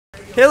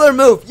Healer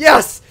move.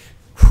 Yes.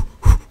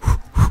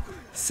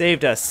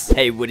 Saved us.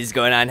 Hey, what is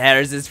going on,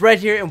 Hatters? It's Red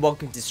here, and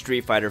welcome to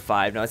Street Fighter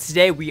 5. Now,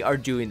 today we are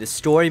doing the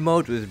story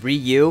mode with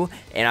Ryu,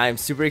 and I'm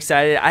super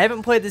excited. I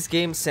haven't played this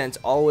game since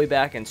all the way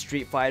back in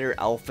Street Fighter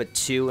Alpha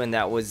 2, and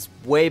that was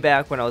way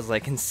back when I was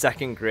like in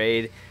 2nd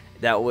grade.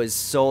 That was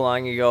so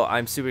long ago.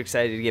 I'm super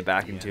excited to get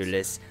back into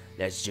this.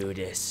 Let's do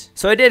this.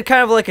 So I did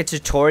kind of like a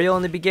tutorial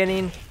in the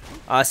beginning,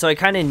 so I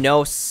kind of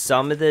know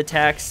some of the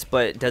attacks,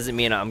 but it doesn't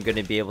mean I'm going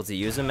to be able to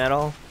use them at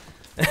all.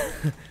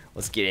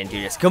 Let's get into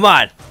this. Come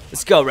on.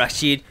 Let's go,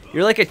 Rashid.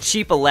 You're like a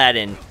cheap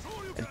Aladdin.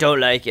 I don't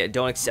like it.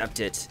 Don't accept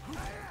it.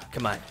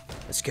 Come on.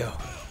 Let's go.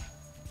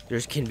 There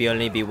can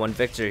only be one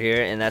victor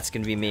here, and that's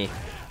going to be me.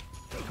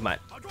 Come on.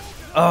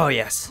 Oh,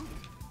 yes.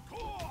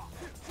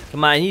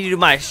 Come on. I need to do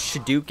my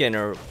Hadouken,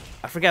 or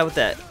I forgot what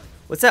that...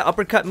 What's that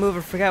uppercut move?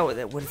 I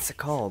forgot what it's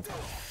called.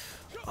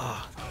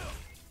 Oh.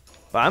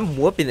 But I'm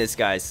whooping this,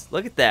 guys.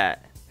 Look at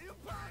that.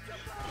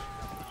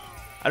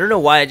 I don't know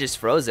why I just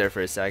froze there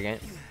for a second.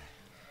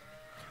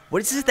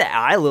 What is this, the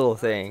eye little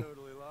thing?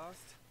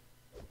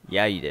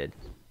 Yeah, you did.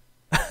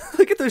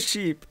 Look at those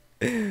sheep.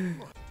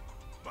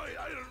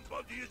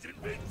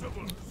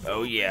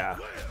 Oh, yeah.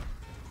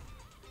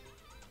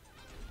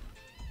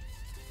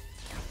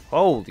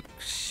 Holy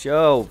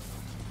show.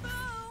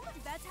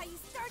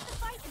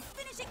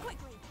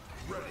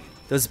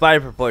 Those body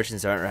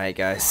proportions aren't right,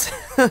 guys.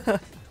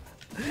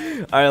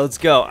 Alright, let's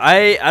go.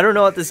 I don't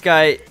know what this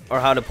guy,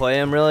 or how to play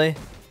him, really.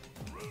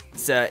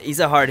 He's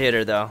a hard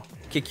hitter, though.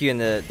 Kick you in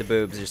the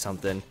boobs or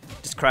something.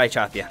 Just cry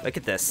chop you. Look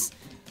at this.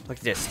 Look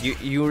at this.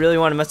 You really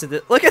want to mess with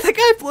it? Look at the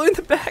guy blowing in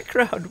the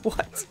background.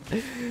 What?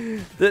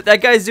 That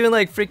guy's doing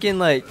like freaking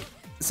like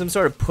some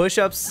sort of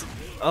push-ups.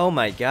 Oh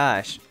my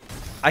gosh.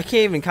 I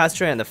can't even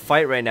concentrate on the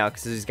fight right now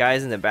because these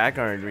guys in the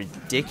background are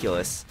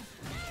ridiculous.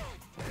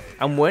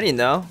 I'm winning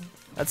though.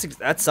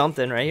 That's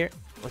something right here.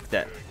 Look at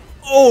that.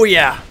 Oh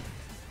yeah.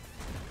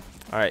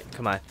 All right,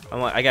 come on.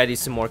 I gotta do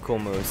some more cool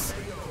moves.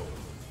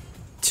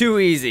 Too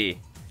easy.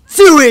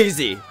 Too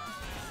easy! Look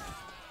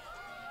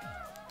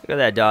at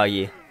that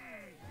doggy.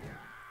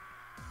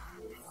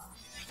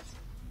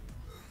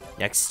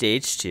 Next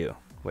stage 2.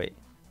 Wait.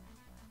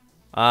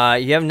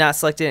 You have not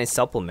selected any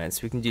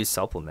supplements. We can do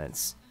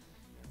supplements.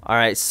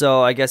 Alright,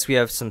 so I guess we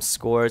have some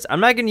scores. I'm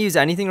not going to use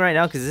anything right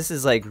now because this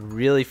is like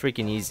really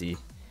freaking easy.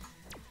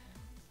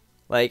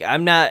 Like, I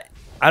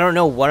don't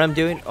know what I'm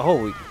doing.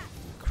 Holy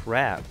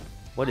crap.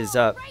 What is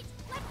up?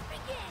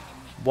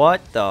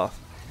 What the?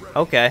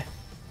 Okay.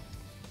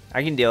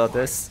 I can deal with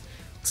this.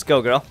 Let's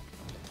go, girl.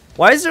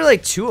 Why is there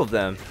like 2 of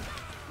them?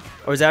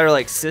 Or is that her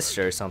like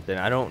sister or something?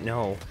 I don't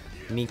know.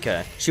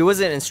 Mika. She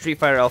wasn't in Street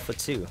Fighter Alpha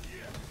 2.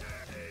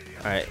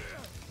 Alright.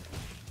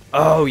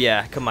 Oh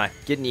yeah, come on.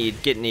 Get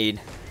need, get need.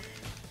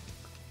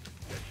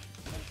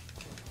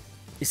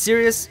 You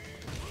serious?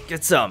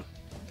 Get some.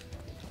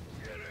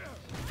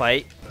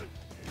 Fight.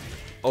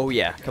 Oh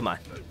yeah, come on.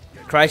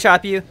 Cry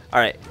chop you?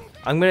 Alright.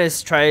 I'm gonna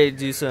try to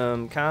do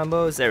some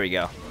combos. There we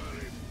go.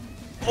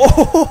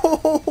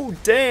 Oh,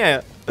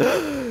 damn.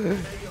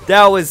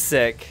 That was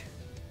sick.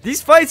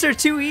 These fights are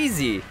too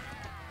easy.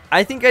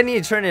 I think I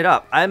need to turn it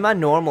up. I'm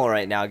on normal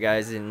right now,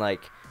 guys, and like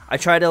I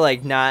try to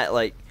like not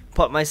like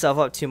put myself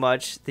up too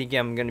much thinking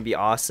I'm gonna be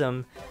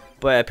awesome,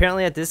 but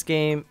apparently at this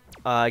game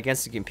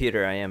against the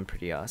computer I am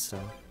pretty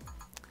awesome.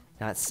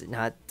 That's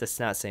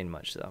not saying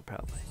much though,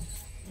 probably.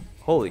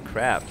 Holy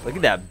crap, look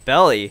at that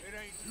belly.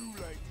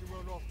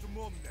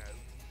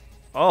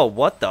 Oh,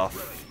 what the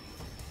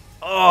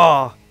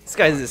oh, this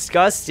guy's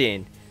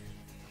disgusting.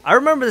 I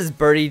remember this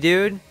birdie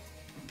dude.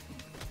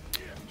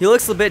 He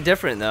looks a bit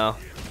different though.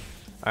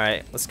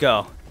 Alright, let's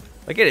go.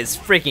 Look at his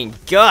freaking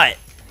gut.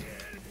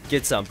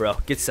 Get some, bro.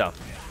 Get some.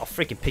 I'll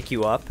freaking pick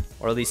you up.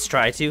 Or at least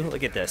try to.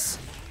 Look at this.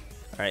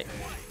 Alright.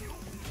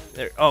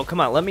 There. Oh,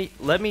 come on.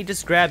 Let me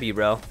just grab you,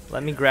 bro.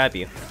 Let me grab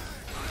you.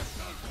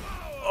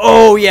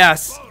 Oh,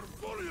 yes.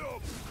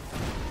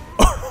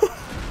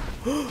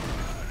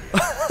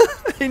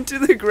 Into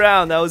the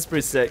ground. That was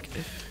pretty sick.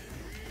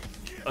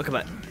 Oh, come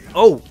on.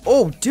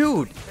 Oh,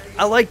 dude.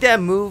 I like that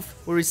move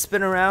where we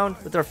spin around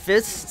with our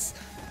fists.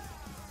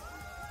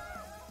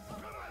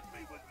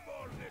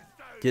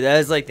 Dude,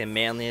 that is like the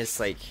manliest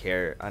like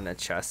hair on a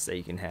chest that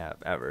you can have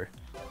ever.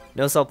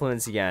 No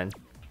supplements again.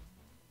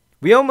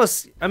 We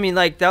almost, I mean,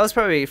 like that was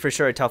probably for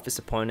sure our toughest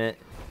opponent.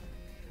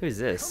 Who is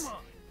this?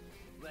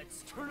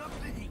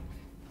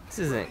 This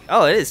isn't,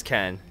 oh, it is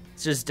Ken.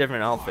 It's just a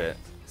different outfit.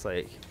 It's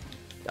like,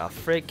 the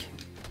frick.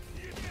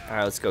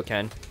 Alright, let's go,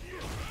 Ken.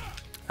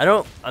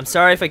 I'm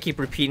sorry if I keep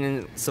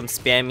repeating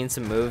spamming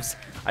some moves.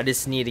 I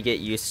just need to get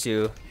used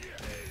to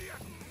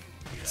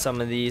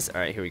some of these.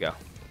 Alright, here we go.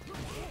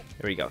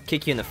 Here we go.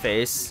 Kick you in the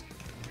face.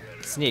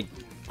 Just need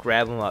to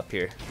grab him up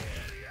here.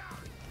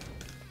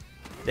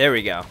 There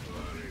we go.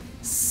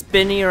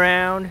 Spinning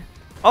around.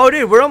 Oh,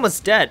 dude, we're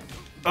almost dead.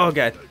 Oh,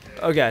 God.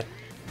 Oh, God.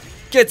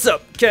 Get some.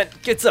 Ken,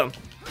 get some.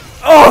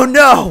 Oh,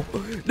 no.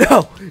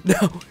 No,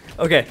 no.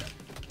 Okay.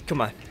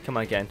 Come on. Come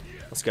on, Ken.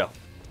 Let's go.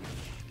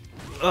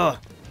 Ugh.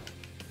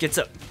 Gets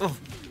up. Ugh.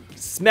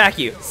 Smack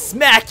you.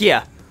 Smack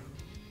ya.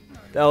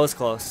 That was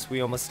close.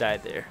 We almost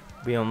died there.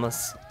 We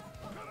almost...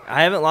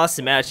 I haven't lost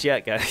a match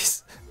yet,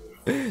 guys.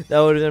 That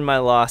would have been my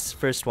loss.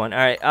 First one.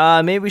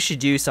 Alright, maybe we should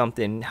do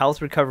something.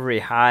 Health recovery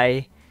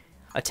high.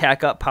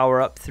 Attack up,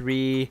 power up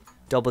 3.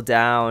 Double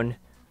down.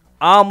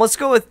 Let's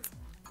go with...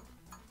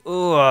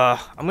 Ooh,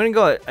 I'm gonna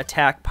go with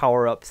attack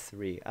power up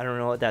 3. I don't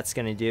know what that's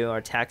gonna do. Our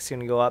attack's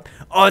gonna go up.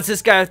 Oh, it's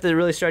this guy with the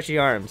really stretchy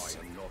arms.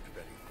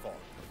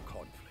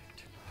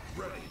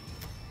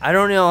 I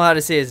don't know how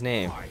to say his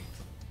name.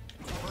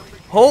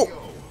 Oh!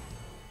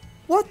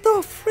 What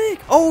the frick?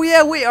 Oh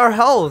yeah, wait, our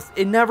health.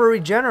 It never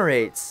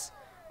regenerates.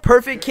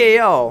 Perfect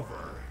KO.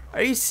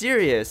 Are you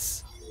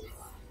serious?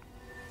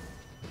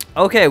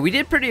 Okay, we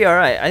did pretty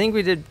alright. I think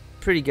we did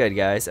pretty good,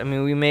 guys. I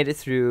mean, we made it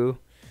through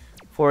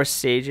 4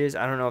 stages.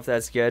 I don't know if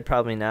that's good.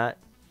 Probably not.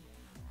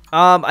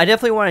 I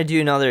definitely want to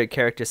do another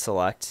character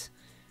select.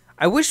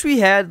 I wish we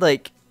had,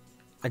 like,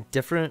 a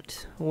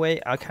different way.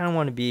 I kind of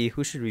want to be...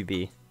 Who should we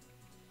be?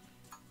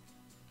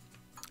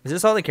 Is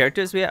this all the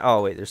characters we have?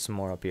 Oh, wait. There's some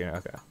more up here.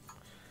 Okay.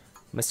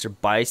 Mr.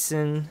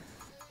 Bison.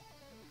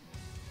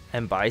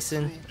 And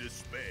Bison.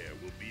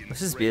 Let's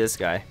just be this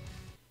guy.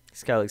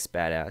 This guy looks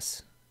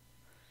badass.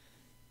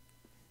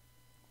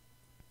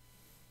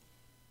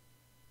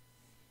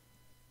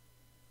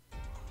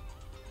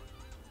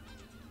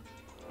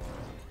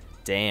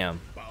 Damn.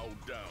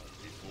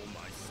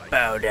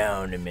 Bow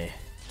down to me.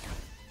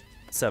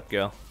 What's up,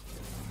 girl?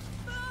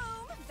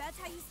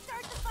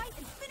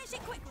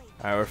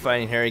 Alright, we're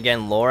fighting her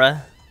again,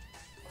 Laura.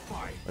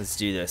 Let's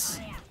do this.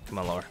 Come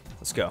on, Laura.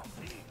 Let's go.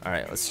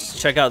 Alright, let's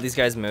check out these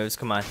guys' moves.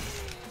 Come on.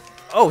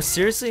 Oh,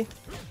 seriously?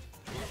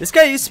 This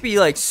guy used to be,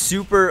 like,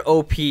 super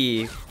OP.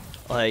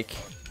 Like,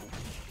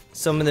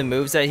 some of the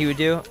moves that he would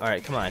do.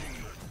 Alright, come on.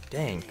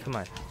 Dang, come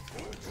on.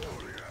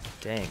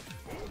 Dang.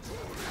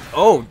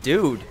 Oh,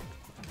 dude.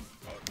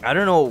 I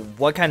don't know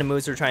what kind of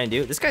moves they're trying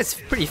to do. This guy's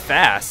pretty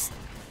fast.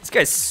 This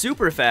guy's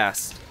super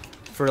fast.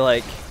 For,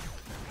 like...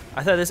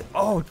 I thought this...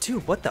 Oh,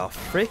 dude, what the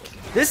frick?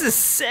 This is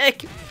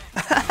sick!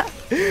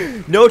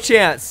 No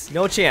chance.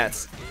 No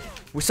chance.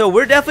 So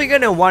we're definitely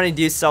going to want to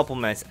do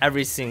supplements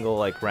every single,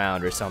 like,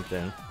 round or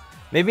something.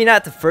 Maybe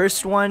not the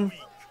first one,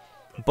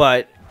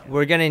 but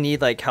we're going to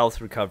need, like,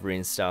 health recovery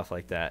and stuff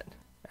like that.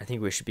 I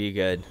think we should be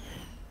good.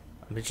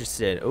 I'm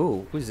interested.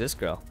 Ooh, who's this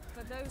girl?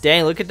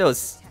 Dang, look at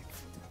those...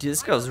 Dude,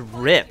 this girl's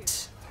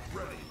ripped.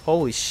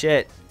 Holy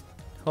shit.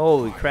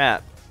 Holy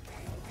crap.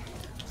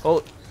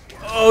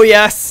 Oh,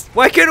 yes.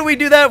 Why couldn't we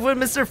do that with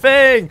Mr.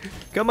 Fang?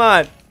 Come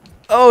on.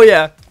 Oh,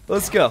 yeah.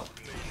 Let's go.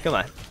 Come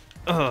on.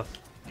 Ugh.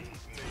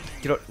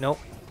 Get over. Nope.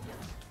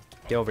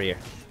 Get over here.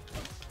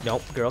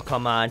 Nope, girl.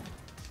 Come on.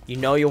 You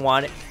know you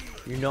want it.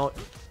 You know.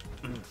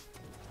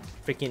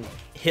 Freaking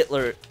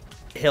Hitler.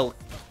 He'll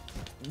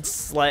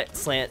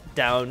slant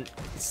down,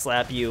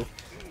 slap you.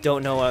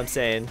 Don't know what I'm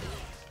saying.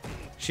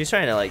 She's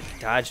trying to, like,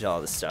 dodge all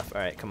this stuff.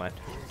 Alright, come on.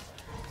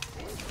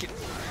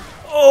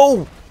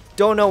 Oh!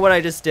 Don't know what I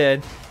just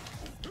did.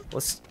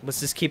 Let's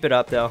just keep it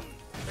up, though.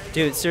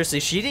 Dude, seriously,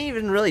 she didn't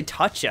even really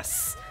touch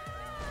us.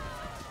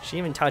 She didn't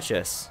even touch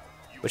us.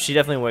 But she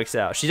definitely works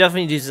out. She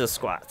definitely does the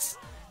squats.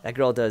 That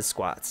girl does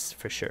squats,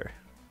 for sure.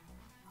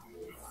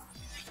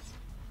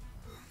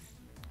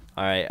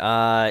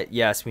 Alright,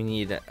 yes, we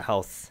need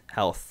health.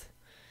 Health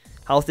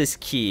is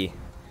key.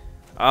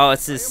 Oh,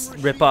 it's this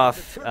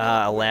rip-off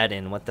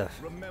Aladdin. What the...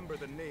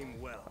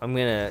 I'm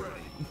gonna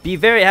be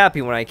very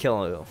happy when I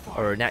kill you.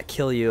 Or not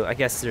kill you. I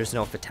guess there's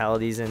no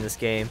fatalities in this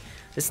game.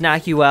 Just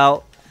knock you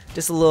out.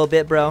 Just a little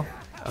bit, bro.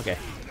 Okay,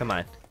 come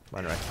on. Come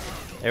on, right.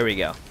 There we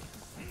go.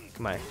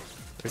 Come on.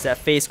 Where's that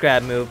face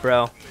grab move,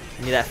 bro?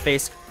 You need that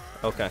face...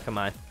 Okay, come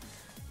on.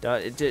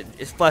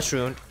 It's flesh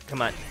wound.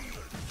 Come on.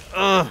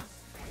 Ugh.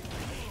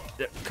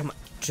 Come on.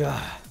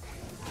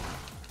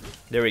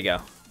 There we go.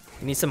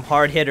 We need some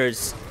hard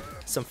hitters.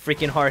 Some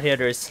freaking hard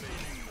hitters.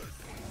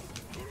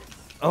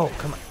 Oh,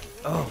 come on.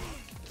 Oh.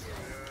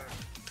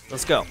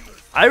 Let's go.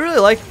 I really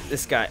like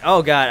this guy.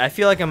 Oh, God. I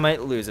feel like I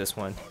might lose this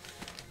one.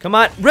 Come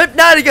on.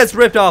 Not against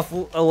ripped off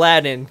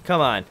Aladdin. Come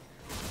on.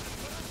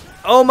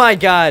 Oh, my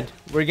God.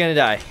 We're going to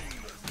die.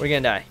 We're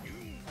going to die.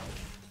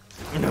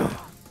 No.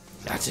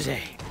 Not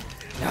today.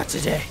 Not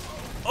today.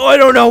 Oh, I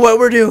don't know what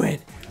we're doing.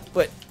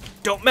 But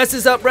don't mess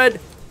this up, Red.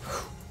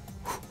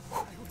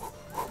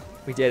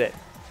 We did it.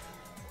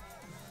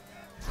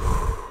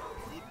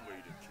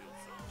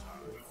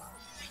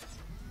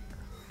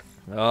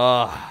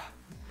 Oh.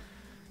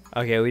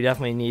 Okay, we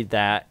definitely need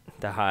that.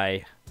 The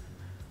high.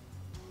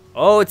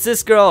 Oh, it's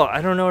this girl.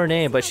 I don't know her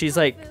name, but she's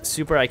like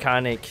super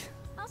iconic.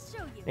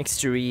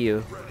 Next to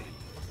Ryu.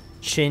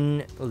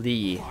 Chin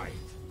Lee.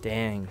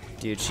 Dang,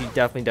 dude, she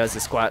definitely does the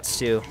squats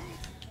too.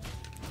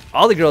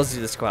 All the girls do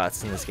the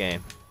squats in this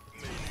game.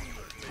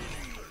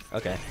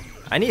 Okay.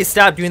 I need to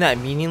stop doing that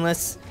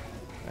meaningless.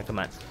 Oh, come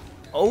on.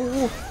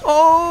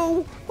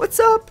 Oh,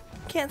 what's up?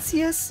 Can't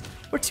see us.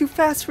 We're too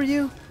fast for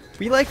you.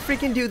 We like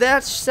freaking do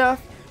that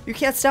stuff. You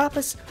can't stop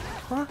us.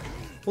 Huh?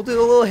 We'll do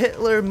the little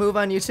Hitler move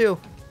on you too.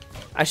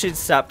 I should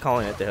stop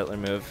calling it the Hitler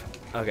move.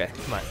 Okay,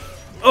 come on.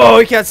 Oh,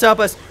 you can't stop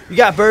us. You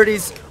got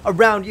birdies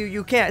around you.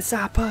 You can't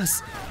stop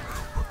us.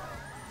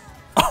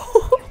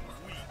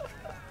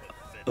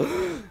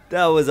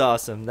 That was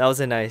awesome. That was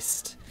a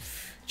nice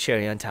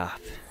cherry on top.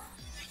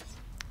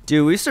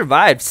 Dude, we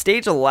survived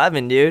stage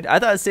 11, dude. I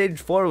thought stage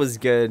 4 was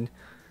good.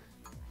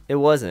 It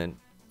wasn't.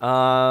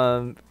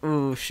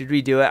 Ooh, should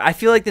we do it? I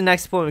feel like the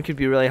next opponent could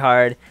be really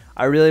hard.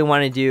 I really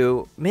want to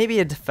do maybe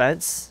a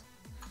defense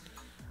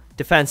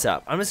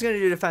up. I'm just gonna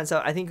do defense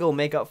up. I think it'll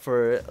make up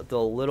for the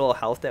little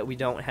health that we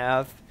don't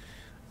have.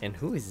 And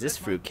who is this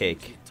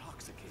fruitcake?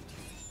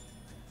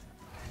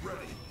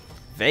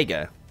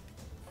 Vega.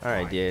 All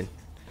right, dude.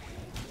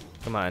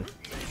 Come on.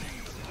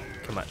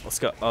 Come on. Let's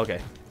go. Okay.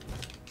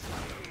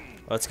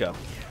 Let's go.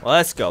 Well,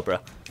 let's go, bro.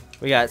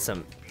 We got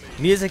some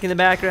music in the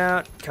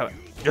background. Come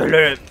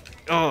on.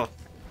 Oh.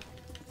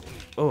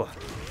 Oh.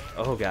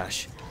 Oh,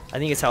 gosh. I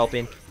think it's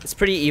helping. It's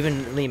pretty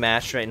evenly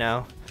matched right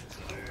now.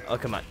 Oh,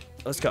 come on.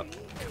 Let's go.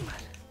 Come on.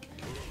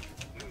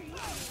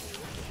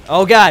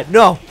 Oh, God.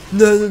 No.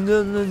 No, no,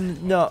 no, no,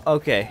 no.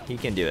 Okay. He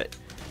can do it.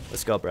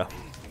 Let's go, bro.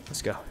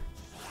 Let's go.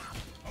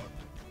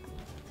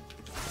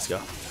 Let's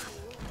go.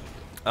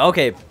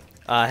 Okay.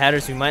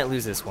 Hatters, we might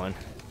lose this one.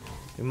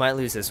 We might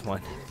lose this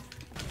one.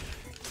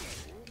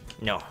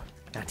 No.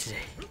 Not today.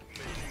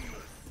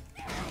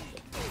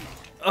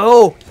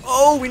 Oh!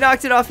 Oh, we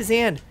knocked it off his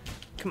hand.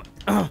 Come on.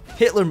 Oh,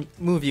 Hitler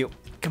move you.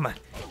 Come on.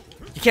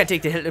 You can't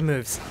take the Hitler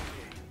moves.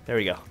 There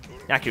we go.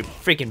 Knock your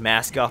freaking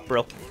mask off,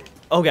 bro.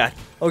 Oh, God.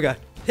 Oh, God.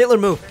 Hitler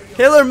move.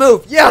 Hitler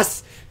move.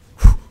 Yes!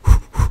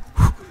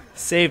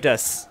 Saved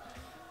us.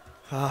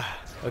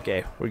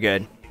 Okay, we're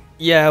good.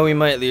 Yeah, we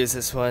might lose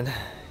this one.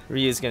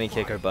 Ryu's gonna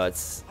kick our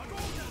butts.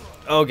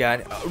 Oh,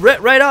 God.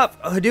 Right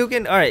up.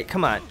 Hadouken. All right,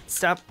 come on.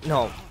 Stop.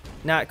 No.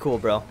 Not cool,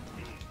 bro.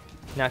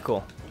 Not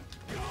cool.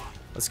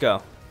 Let's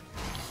go.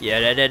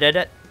 Yeah,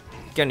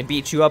 gonna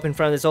beat you up in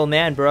front of this old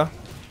man, bro.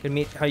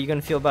 How you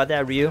gonna feel about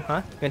that, Ryu?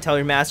 Huh? Gonna tell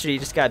your master you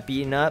just got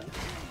beaten up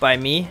by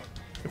me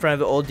in front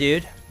of an old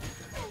dude?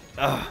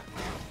 Ugh.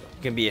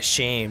 You're gonna be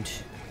ashamed.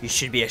 You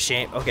should be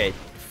ashamed. Okay,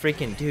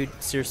 freaking dude,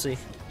 seriously,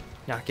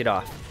 knock it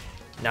off.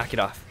 Knock it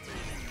off.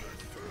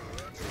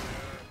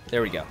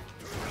 There we go.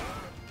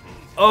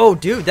 Oh,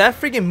 dude, that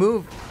freaking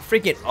move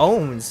freaking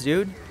owns,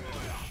 dude.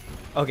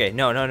 Okay,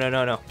 no.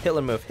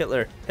 Hitler move.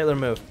 Hitler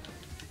move.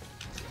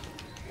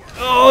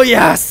 Oh,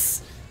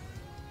 yes!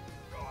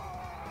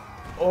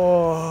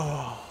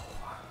 Oh.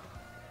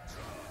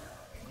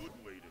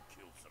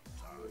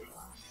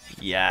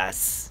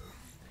 Yes.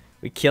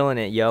 We killing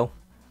it, yo.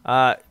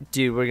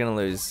 Dude, we're gonna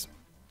lose.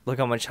 Look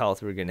how much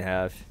health we're gonna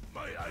have.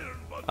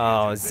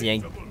 Oh,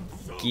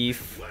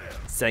 Zangief?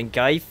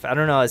 I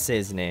don't know how to say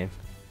his name.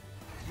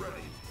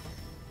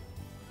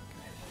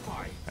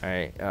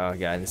 Alright, oh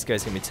god, this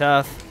guy's gonna be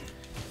tough.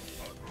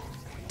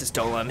 Just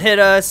don't let him hit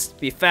us.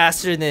 Be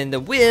faster than the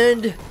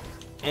wind.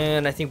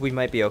 And I think we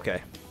might be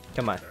okay.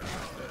 Come on.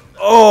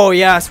 Oh,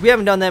 yes. We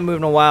haven't done that move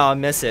in a while. I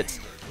miss it.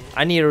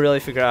 I need to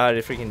really figure out how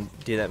to freaking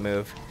do that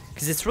move.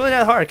 Because it's really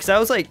not hard. Because I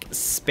was like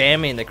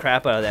spamming the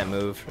crap out of that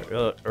move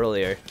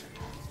earlier.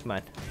 Come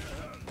on.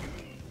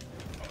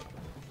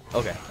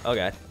 Okay. Oh,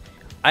 God.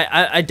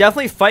 I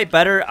definitely fight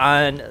better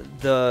on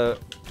the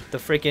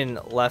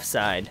freaking left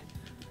side.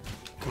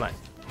 Come on.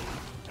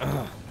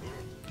 Ugh.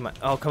 Come on.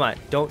 Oh, come on.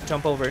 Don't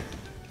jump over.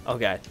 Oh,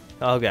 God.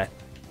 Oh, God.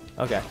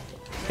 Okay.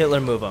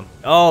 Hitler move him.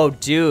 Oh,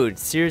 dude.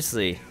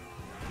 Seriously.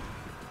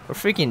 We're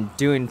freaking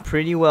doing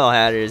pretty well,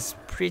 Hatters.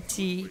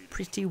 Pretty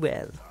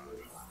well.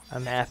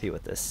 I'm happy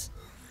with this.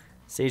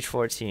 Stage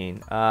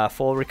 14.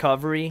 Full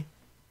recovery?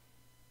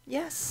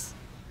 Yes.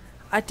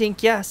 I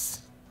think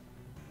yes.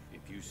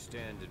 If you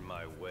stand in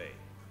my way,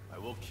 I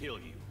will kill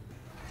you.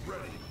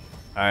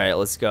 Alright,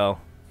 let's go.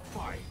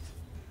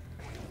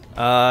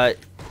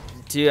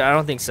 Dude, I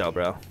don't think so,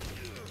 bro.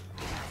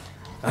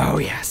 Oh,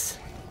 yes.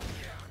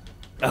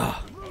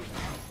 Oh.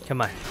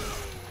 Come on.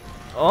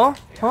 Oh?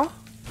 Huh?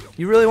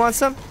 You really want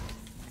some?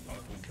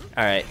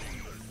 Alright.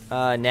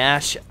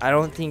 Nash, I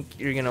don't think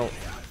you're gonna...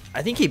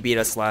 I think he beat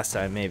us last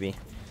time, maybe.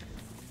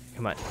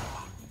 Come on.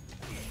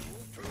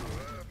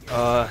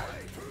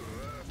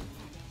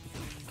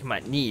 Come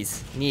on,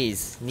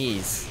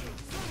 knees.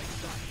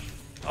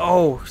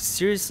 Oh,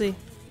 seriously?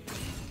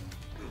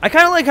 I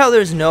kind of like how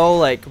there's no,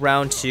 like,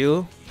 round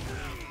 2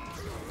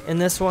 in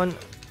this one.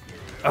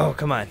 Oh,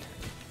 come on.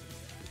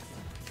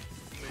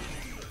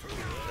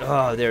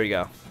 Oh, there we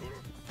go.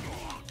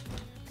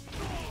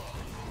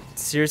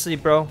 Seriously,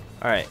 bro?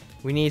 Alright,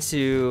 we need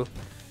to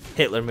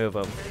Hitler move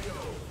him.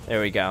 There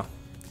we go.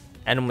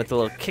 End him with a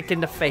little kick in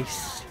the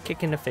face.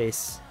 Kick in the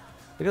face.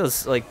 Look at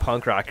those, like,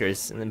 punk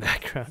rockers in the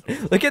background.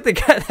 Look at the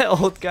guy, that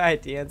old guy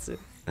dancing.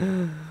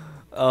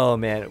 Oh,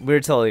 man.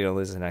 We're totally gonna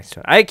lose the next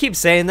one. I keep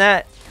saying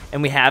that,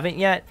 and we haven't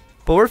yet.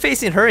 But we're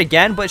facing her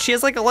again, but she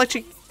has, like,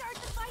 electric...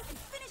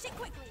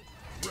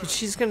 Dude,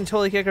 she's gonna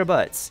totally kick our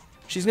butts.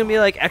 She's gonna be,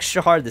 like,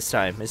 extra hard this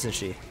time, isn't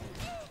she?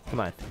 Come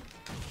on.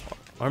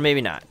 Or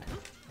maybe not.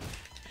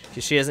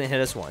 Because she hasn't hit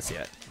us once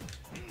yet.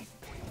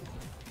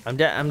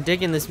 I'm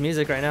digging this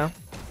music right now.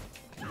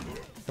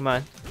 Come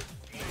on.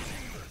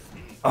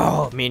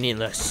 Oh,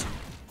 meaningless.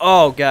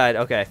 Oh, God.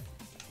 Okay.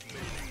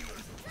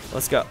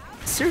 Let's go.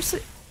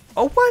 Seriously?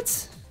 Oh,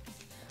 what?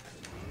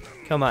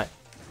 Come on.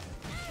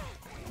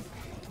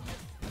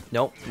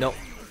 Nope, nope,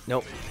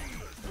 nope.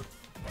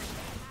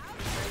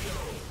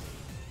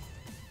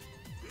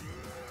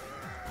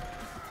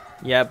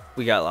 Yep,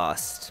 we got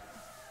lost.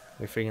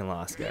 We freaking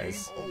lost,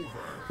 guys.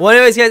 Well,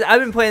 anyways, guys, I've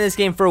been playing this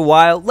game for a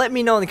while. Let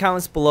me know in the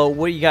comments below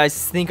what you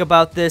guys think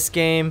about this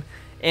game.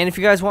 And if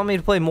you guys want me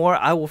to play more,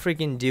 I will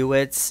freaking do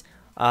it.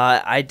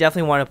 I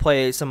definitely want to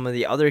play some of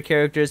the other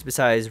characters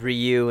besides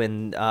Ryu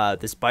and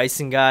this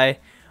Bison guy.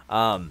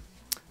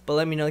 But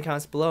let me know in the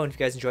comments below. And if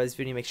you guys enjoyed this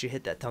video, make sure you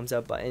hit that thumbs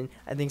up button.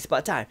 I think it's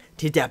about time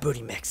to hit that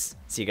booty mix.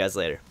 See you guys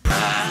later.